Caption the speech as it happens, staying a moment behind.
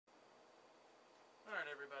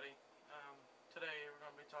everybody. Today we're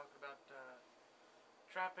going to be talking about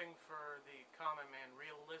trapping for the common man,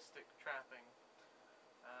 realistic trapping.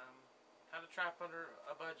 How to trap under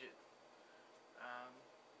a budget.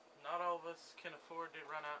 Not all of us can afford to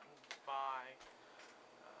run out and buy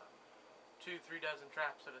 2-3 dozen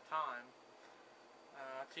traps at a time.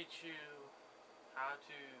 I'll teach you how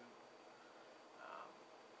to,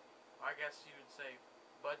 I guess you would say,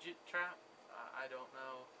 budget trap. I don't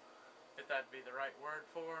know if that'd be the right word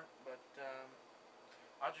for it, but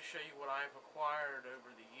I'll just show you what I've acquired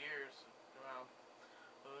over the years. Well,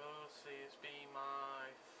 let's see, it's be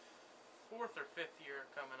my 4th or 5th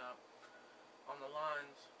year coming up on the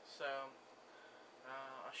lines, so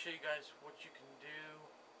I'll show you guys what you can do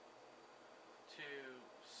to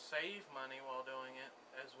save money while doing it,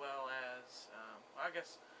 as well as I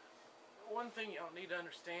guess one thing y'all need to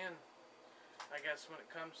understand, I guess, when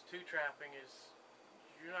it comes to trapping is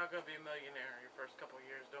you're not going to be a millionaire your first couple of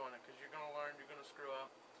years doing it, because you're going to learn, you're going to screw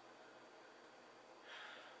up.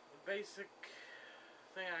 The basic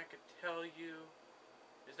thing I could tell you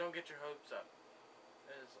is don't get your hopes up,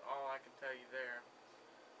 is all I can tell you there.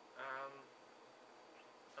 I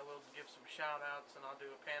will give some shout outs, and I'll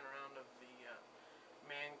do a pan around of the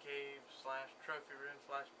man cave / trophy room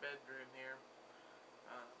 / bedroom here.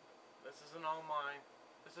 This isn't all mine.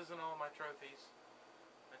 This isn't all my trophies.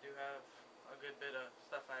 I do have a good bit of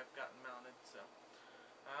stuff I've gotten mounted, so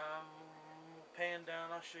pan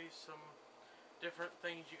down, I'll show you some different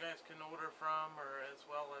things you guys can order from, or as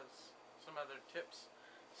well as some other tips.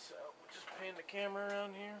 So just pan the camera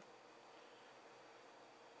around here.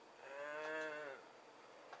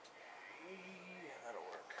 Yeah, that'll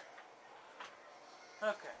work.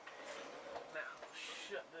 Okay, now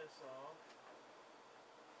shut this off.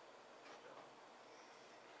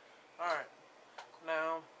 Alright,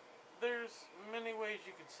 now there's many ways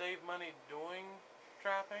you can save money doing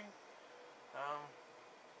trapping.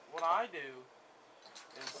 What I do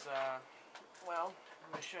is, well,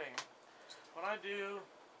 let me show you. What I do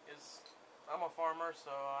is, I'm a farmer, so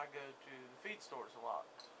I go to the feed stores a lot.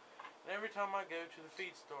 And every time I go to the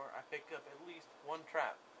feed store, I pick up at least one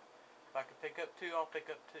trap. If I can pick up 2, I'll pick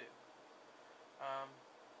up 2.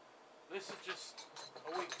 This is just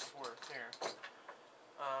a week's worth here.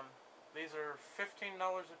 These are $15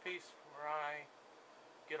 a piece where I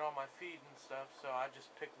get all my feed and stuff, so I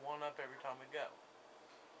just pick one up every time we go.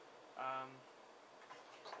 And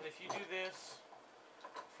if you do this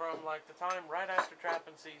from like the time right after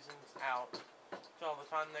trapping season's out till the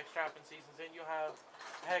time the next trapping season's in, you'll have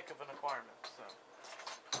a heck of an acquirement. So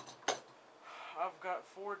I've got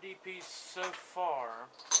 4 DPs so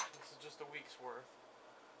far. This is just a week's worth.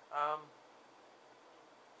 I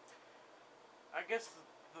guess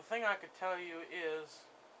the thing I could tell you is,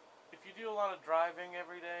 if you do a lot of driving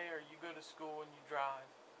every day, or you go to school and you drive,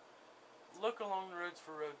 look along the roads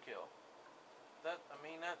for roadkill. I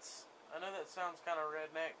know that sounds kind of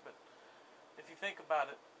redneck, but if you think about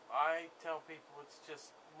it, I tell people it's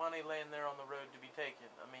just money laying there on the road to be taken.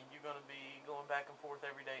 I mean, you're going to be going back and forth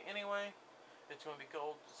every day anyway. It's going to be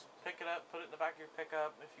cold. Just pick it up, put it in the back of your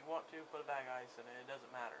pickup. If you want to, put a bag of ice in it. It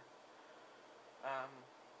doesn't matter.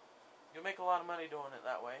 You'll make a lot of money doing it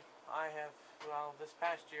that way. I have, well, this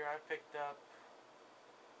past year I picked up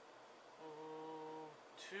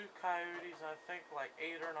 2 coyotes, I think like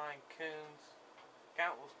 8 or 9 coons,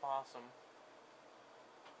 countless possum.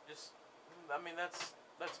 Just, I mean, that's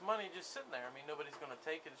money just sitting there. I mean, nobody's going to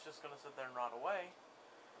take it. It's just going to sit there and rot away.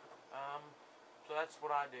 So that's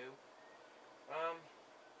what I do.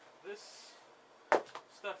 This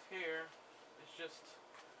stuff here is just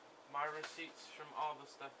my receipts from all the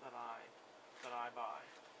stuff that I buy.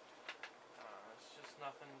 It's just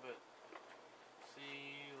nothing but,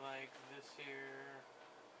 see, like this here,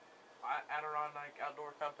 Adirondack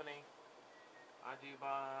Outdoor Company. I did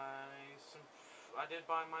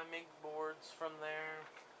buy my mink boards from there.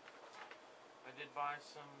 I did buy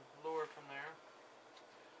some lure from there.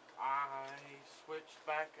 I've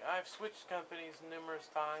switched companies numerous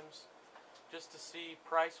times just to see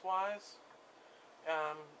price-wise.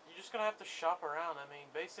 You're just going to have to shop around. I mean,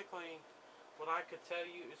 basically, what I could tell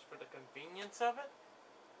you is, for the convenience of it,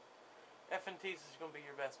 F&T's is going to be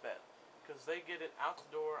your best bet, because they get it out the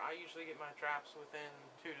door. I usually get my traps within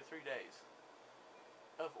 2 to 3 days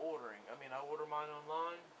of ordering. I mean, I order mine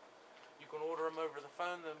online. You can order them over the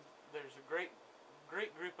phone. There's a great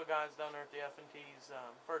group of guys down there at the F&T's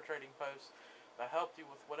fur trading post that help you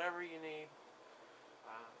with whatever you need.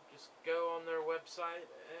 Just go on their website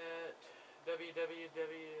at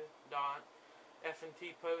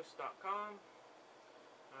www.fntpost.com.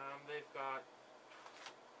 They've got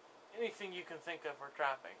anything you can think of for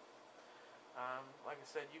trapping. Like I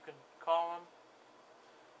said, you can call them.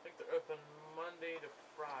 I think they're open Monday to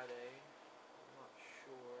Friday. I'm not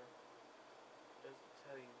sure. It doesn't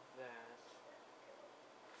tell you that.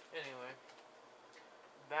 Anyway,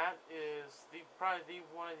 that is probably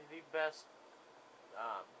one of the best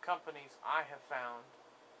companies I have found.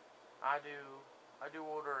 I do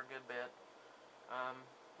order a good bit. I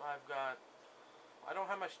don't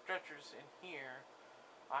have my stretchers in here.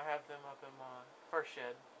 I have them up in my first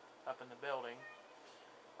shed, up in the building.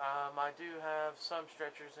 I do have some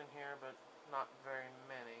stretchers in here, but not very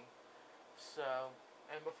many. So,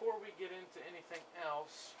 and before we get into anything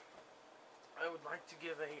else, I would like to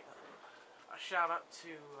give a shout out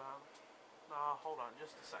to, hold on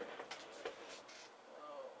just a second.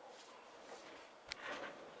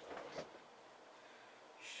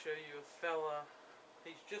 Show you a fella,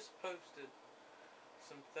 he's just posted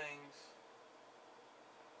some things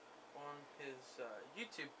on his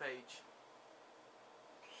YouTube page.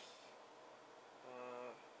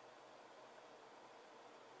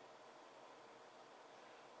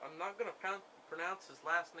 I'm not going to pronounce his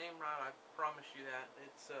last name right, I promise you that.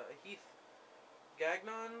 It's Heath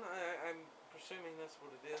Gagnon, I'm presuming that's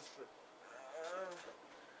what it is, but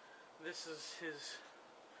this is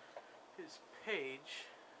his page.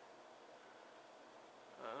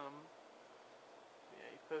 Yeah,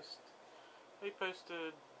 he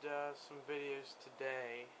posted some videos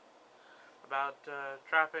today about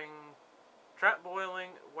trap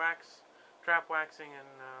boiling, trap waxing, and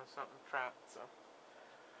something trapped. So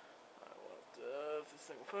I want if this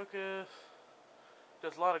thing will focus.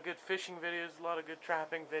 Does a lot of good fishing videos, a lot of good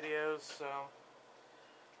trapping videos. So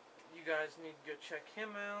you guys need to go check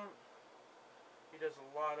him out. He does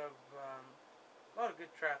a lot of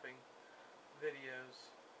good trapping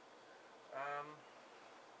videos.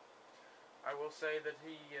 I will say that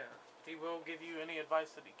he will give you any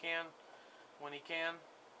advice that he can when he can.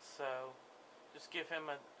 So just give him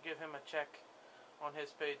a check on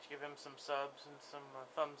his page. Give him some subs and some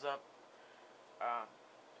thumbs up.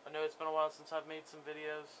 I know it's been a while since I've made some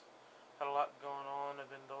videos. Had a lot going on. I've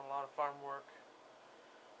been doing a lot of farm work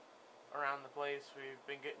around the place. We've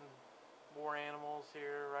been getting more animals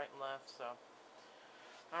here, right and left. So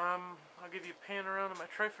I'll give you a pan around in my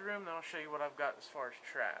trophy room, then I'll show you what I've got as far as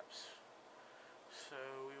traps. So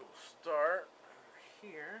we will start over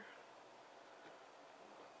here.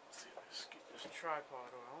 Let's see if I just get this tripod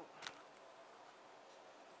out.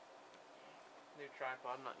 New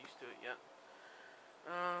tripod, I'm not used to it yet.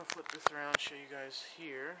 Flip this around, show you guys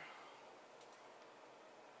here.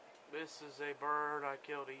 This is a bird I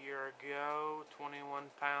killed a year ago. 21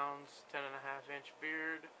 pounds, 10.5-inch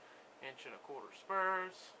beard, 1.25 inch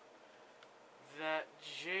spurs. That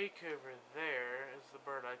Jake over there is the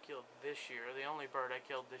bird I killed this year. The only bird I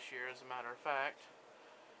killed this year, as a matter of fact.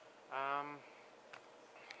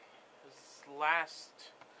 This last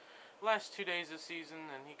 2 days of season,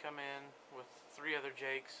 and he come in with 3 other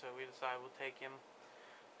Jakes, so we decided we'll take him.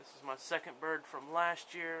 This is my second bird from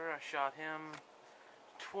last year. I shot him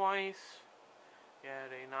twice. He had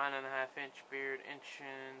a 9.5-inch beard, 1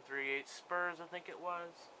 3/8 spurs, I think it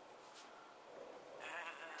was.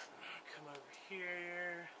 And come over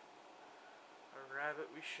here. A rabbit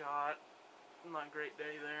we shot. Not a great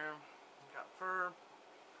day there. Got fur.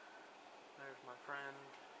 There's my friend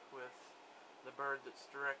with the bird that's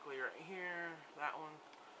directly right here. That one.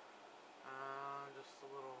 Just a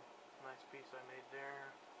little nice piece I made there.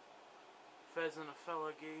 Pheasant a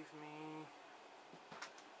fella gave me.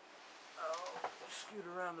 Oh, scoot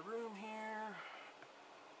around the room here.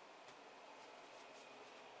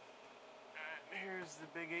 Here's the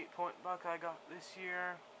big 8-point buck I got this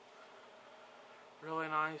year. Really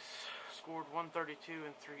nice. Scored 132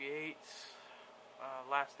 3/8.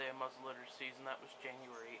 Last day of muzzleloader season. That was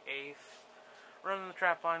January 8th. Running the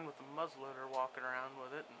trap line with the muzzleloader, walking around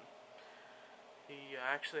with it, and he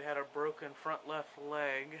actually had a broken front left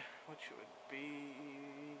leg, which would be,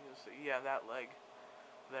 yeah, that leg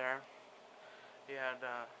there. He had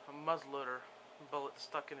a muzzleloader bullet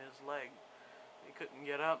stuck in his leg. He couldn't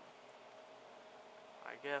get up.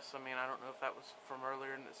 I guess, I don't know if that was from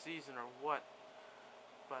earlier in the season or what,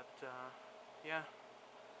 but yeah.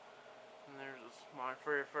 And there's my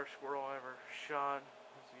very first squirrel I ever shot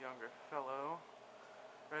as a younger fellow.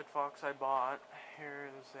 Red fox I bought. Here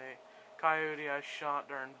is a coyote I shot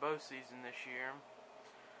during bow season this year.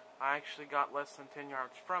 I actually got less than 10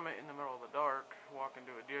 yards from it in the middle of the dark, walking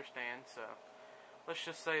to a deer stand, so let's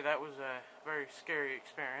just say that was a very scary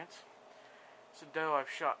experience. It's a doe I've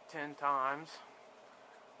shot 10 times.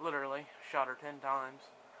 Literally, shot her 10 times.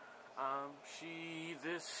 Let's see,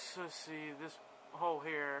 this hole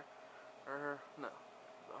here,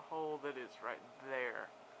 the hole that is right there.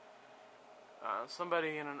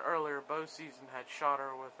 Somebody in an earlier bow season had shot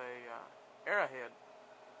her with a arrowhead,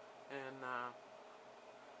 and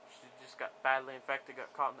she just got badly infected,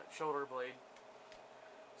 got caught in that shoulder blade.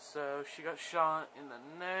 So she got shot in the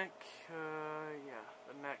neck, yeah,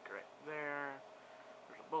 the neck right there.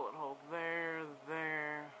 There's a bullet hole there,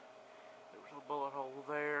 there. There's a bullet hole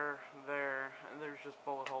there, there, and there's just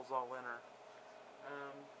bullet holes all in her.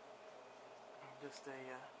 Just a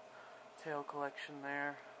tail collection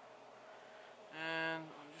there. And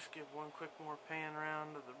I'll just give one quick more pan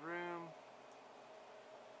around to the room.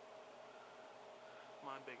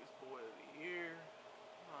 My biggest boy of the year.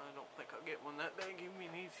 I don't think I'll get one that big. I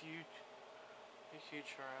mean, he's huge. He's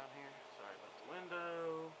huge around here. Sorry about the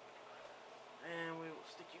window. And we will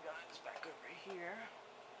stick you guys back over here.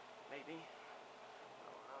 Maybe. I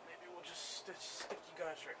don't know. Maybe we'll just stick you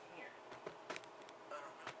guys right here. I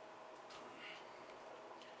don't know.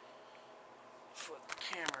 Flip the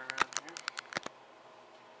camera around here.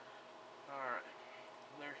 Alright.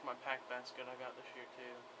 There's my pack basket I got this year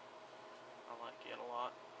too. I like it a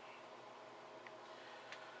lot.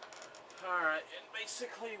 Alright, and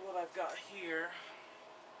basically what I've got here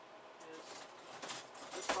is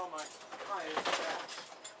this is all my coyote traps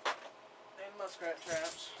and muskrat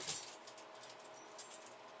traps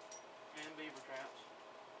and beaver traps.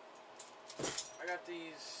 I got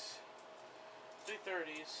these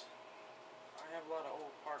 330s. I have a lot of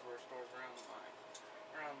old hardware stores around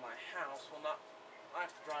my house. Well, not, I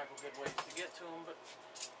have to drive a good ways to get to them, but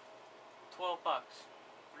 $12,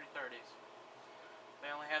 330s. They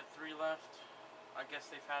only had 3 left. I guess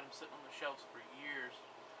they've had them sitting on the shelves for years.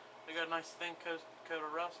 They got a nice thin coat of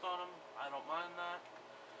rust on them. I don't mind that.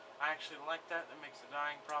 I actually like that. It makes the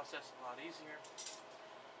dyeing process a lot easier.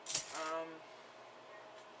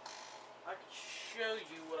 I could show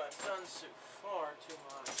you what I've done so far to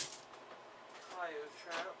my coyote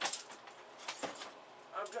traps.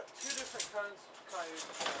 I've got 2 different kinds of coyote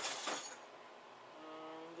traps.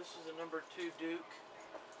 This is a number 2 Duke.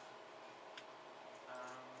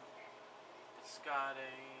 It's got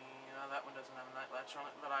a, that one doesn't have a night latch on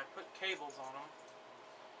it, but I put cables on them.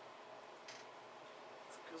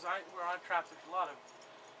 Because where I trap, there's a lot of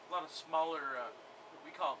smaller,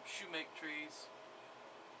 we call them shoemake trees,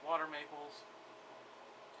 water maples.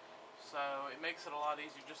 So it makes it a lot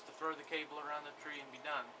easier just to throw the cable around the tree and be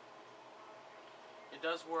done. It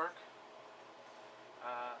does work.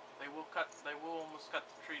 They will almost cut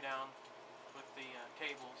the tree down with the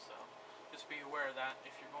cables, so just be aware of that.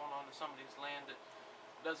 If you're going onto somebody's land that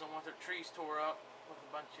doesn't want their trees tore up with a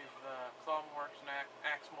bunch of claw marks and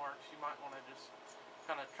axe marks, you might want to just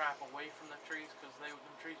kind of trap away from the trees, because the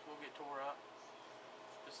trees will get tore up.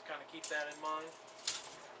 Just kind of keep that in mind.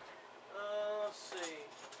 Let's see.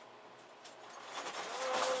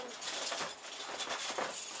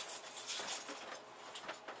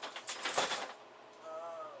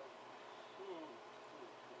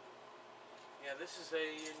 Yeah, this is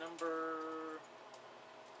a number,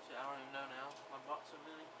 see, I don't even know now, I bought so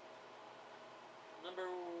many. Number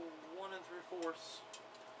 1 3/4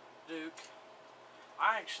 Duke.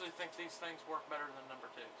 I actually think these things work better than number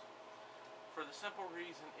 2s. For the simple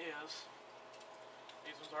reason is,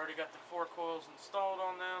 these ones already got the 4 coils installed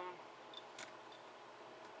on them.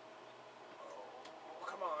 Oh,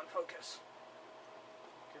 come on, focus.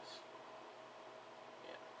 Focus.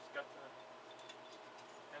 Yeah, it's got the...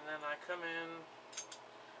 And then I come in,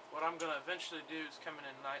 what I'm going to eventually do is come in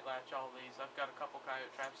and night latch all these. I've got a couple coyote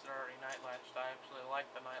traps that are already night latched. I actually like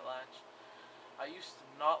the night latch. I used to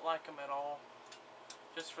not like them at all,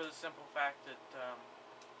 just for the simple fact that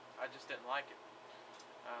I just didn't like it.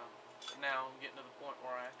 But now I'm getting to the point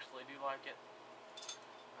where I actually do like it.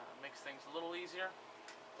 Makes things a little easier.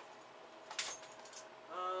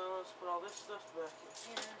 Let's put all this stuff back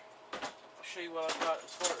in here. I'll show you what I've got as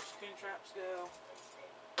far as coon traps go.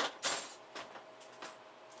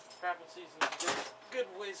 Trapping season is a good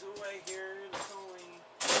ways away here. It's only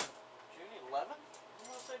June 11th? I'm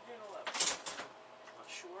going to say June 11th. Not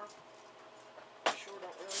sure. Sure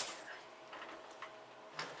don't really care.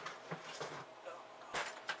 Oh, God.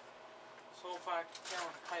 This whole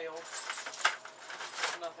 5-gallon pail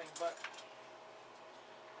is nothing but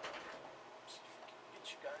get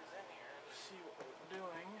you guys in here to see what we're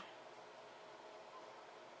doing.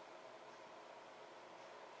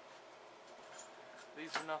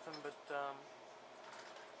 These are nothing but, I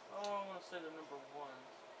want to say the number 1s.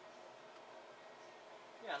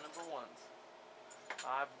 Yeah, number 1s.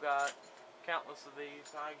 I've got countless of these.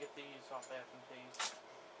 I get these off F&Ts.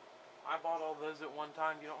 I bought all those at one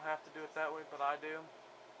time. You don't have to do it that way, but I do.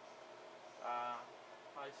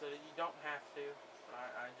 Like I said, you don't have to.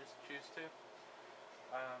 I just choose to.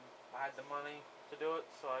 I had the money to do it,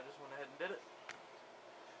 so I just went ahead and did it.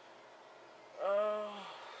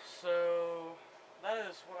 So that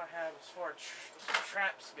is what I have as far as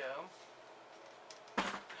traps go.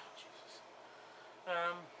 Oh, Jesus.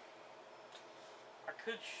 I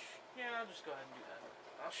could, yeah, I'll just go ahead and do that.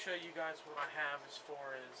 I'll show you guys what I have as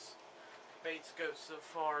far as baits go so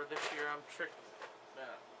far this year. I'm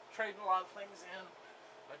trading a lot of things in.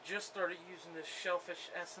 I just started using this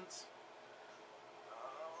shellfish essence.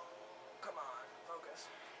 Oh, come on, focus.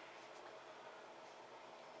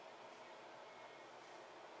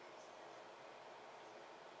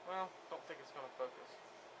 Well, don't think it's going to focus.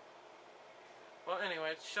 Well,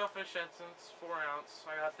 anyway, it's shellfish essence, 4 ounce.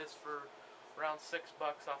 I got this for around $6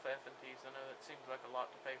 off of F&T's. I know that seems like a lot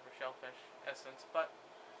to pay for shellfish essence, but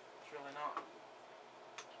it's really not.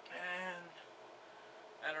 And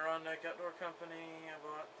Adirondack Outdoor Company, I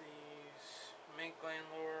bought these mink gland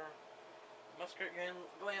lure, muskrat gland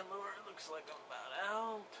lure. It looks like I'm about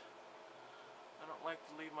out. I don't like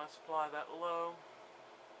to leave my supply that low.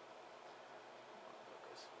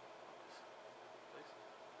 Focus. Please.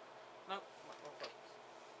 Nope, not gonna focus.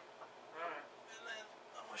 Alright, and then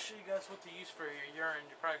I'm gonna show you guys what to use for your urine.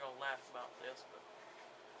 You're probably gonna laugh about this, but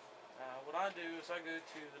what I do is I go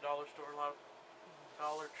to the dollar store, a lot of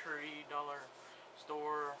Dollar Tree, Dollar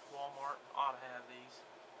Store, Walmart ought to have these.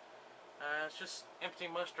 It's just empty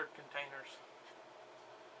mustard containers.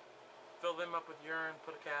 Fill them up with urine,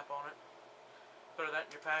 put a cap on it, throw that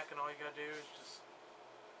in your pack, and all you gotta do is just,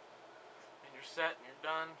 and you're set and you're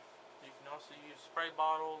done. You can also use spray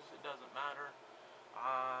bottles, it doesn't matter.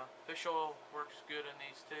 Fish oil works good in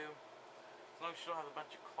these too, as long as you don't have a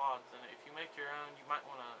bunch of clods in it. If you make your own, you might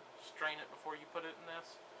want to strain it before you put it in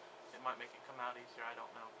this. It might make it come out easier, I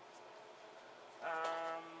don't know.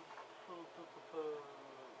 I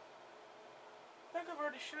think I've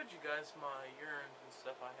already showed you guys my urines and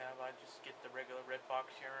stuff I have. I just get the regular Red Fox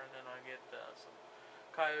urine, and I get some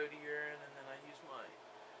coyote urine, and then I use my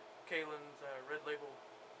Kalen's Red Label,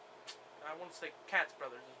 I want to say Cat's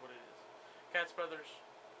Brothers is what it is. Cat's Brothers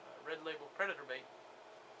Red Label Predator Bait.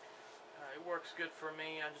 It works good for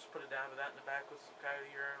me. I just put a dab of that in the back with some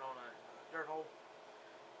coyote urine on a dirt hole.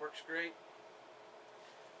 Works great.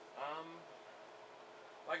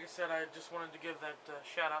 Like I said, I just wanted to give that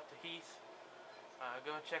shout out to Heath.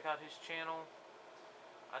 Go and check out his channel.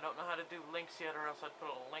 I don't know how to do links yet, or else I'd put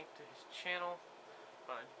a link to his channel,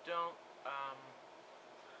 but I don't.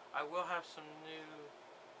 I will have some new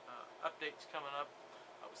updates coming up.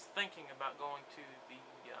 I was thinking about going to the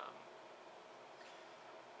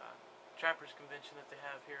Trappers Convention that they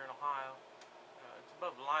have here in Ohio. It's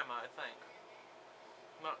above Lima, I think.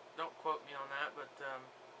 Don't quote me on that, but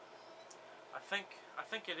I think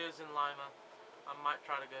it is in Lima. I might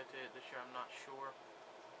try to go to it this year. I'm not sure.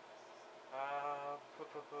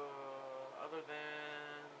 Other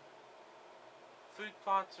than food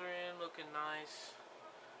plots are in, looking nice.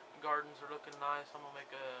 Gardens are looking nice. I'm gonna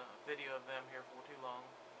make a video of them here before too long.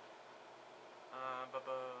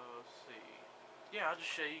 Let's see. Yeah, I'll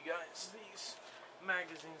just show you guys these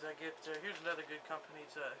magazines I get. Here's another good company.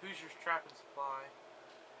 It's Hoosier's Trapping Supply.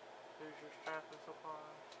 Hoosier's Trapping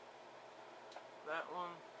Supply. That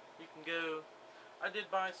one, you can go. I did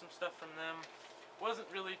buy some stuff from them. Wasn't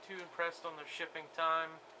really too impressed on their shipping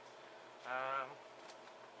time. I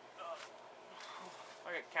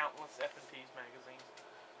got countless F&T's magazines.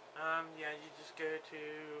 Yeah, you just go to.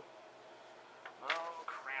 Oh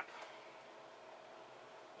crap.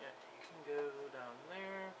 Yeah, you can go down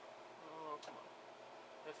there. Oh come on.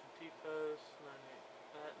 F&T Post.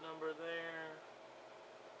 That number there.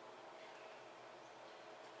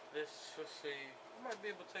 This, let's see, I might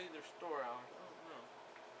be able to tell you their store hours. I don't know.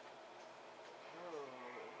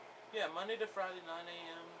 Oh. Yeah, Monday to Friday, 9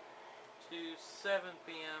 a.m. to 7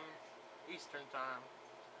 p.m. Eastern Time.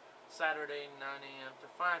 Saturday, 9 a.m.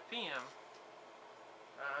 to 5 p.m.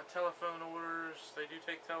 Telephone orders, they do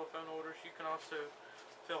take telephone orders. You can also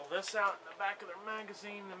fill this out in the back of their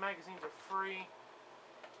magazine. The magazines are free.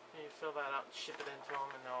 You fill that out and ship it into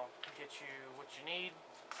them, and they'll get you what you need.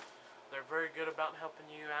 They're very good about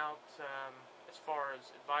helping you out as far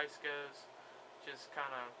as advice goes. Just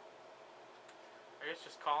kind of, I guess,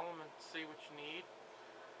 just call them and see what you need.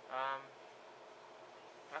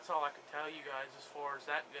 That's all I could tell you guys as far as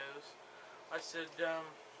that goes. I said I'd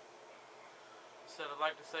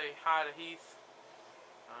like to say hi to Heath.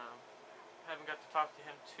 Haven't got to talk to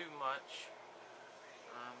him too much.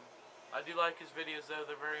 I do like his videos though,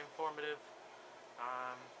 they're very informative.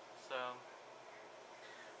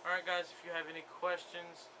 Alright guys, if you have any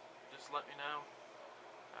questions, just let me know.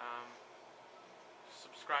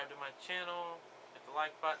 Subscribe to my channel, hit the the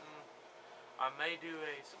like button. I may do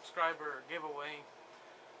a subscriber giveaway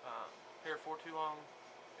here for too long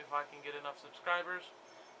if I can get enough subscribers.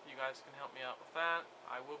 You guys can help me out with that.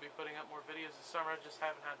 I will be putting up more videos this summer. I just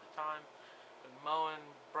haven't had the time. Been mowing,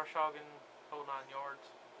 brush hogging, whole 9 yards.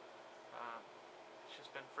 It's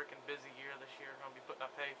just been a freaking busy year this year. Gonna be putting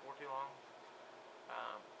up hay for too long.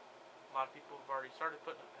 A lot of people have already started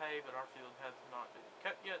putting up hay, but our field has not been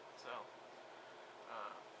cut yet. So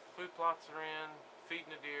food plots are in,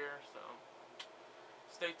 feeding the deer. So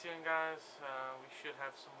stay tuned, guys. We should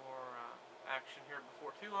have some more action here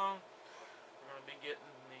before too long. We're going to be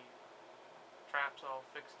getting the traps all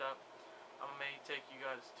fixed up. I may take you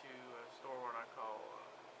guys to a store what I call,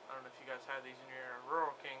 I don't know if you guys have these in your area,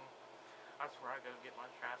 Rural King. That's where I go get my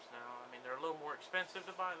traps now. I mean, they're a little more expensive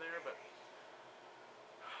to buy there, but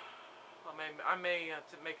I may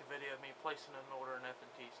make a video of me placing an order in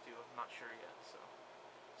F&T's too. I'm not sure yet. So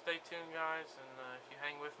stay tuned, guys, and if you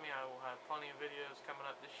hang with me, I will have plenty of videos coming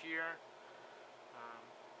up this year.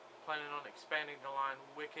 Planning on expanding the line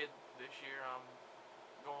Wicked this year. I'm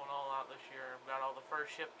going all out this year. I've got all the fur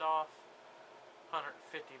shipped off. $150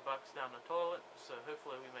 down the toilet. So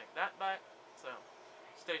hopefully we make that back. So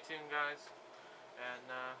stay tuned, guys, and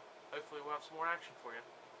hopefully we'll have some more action for you.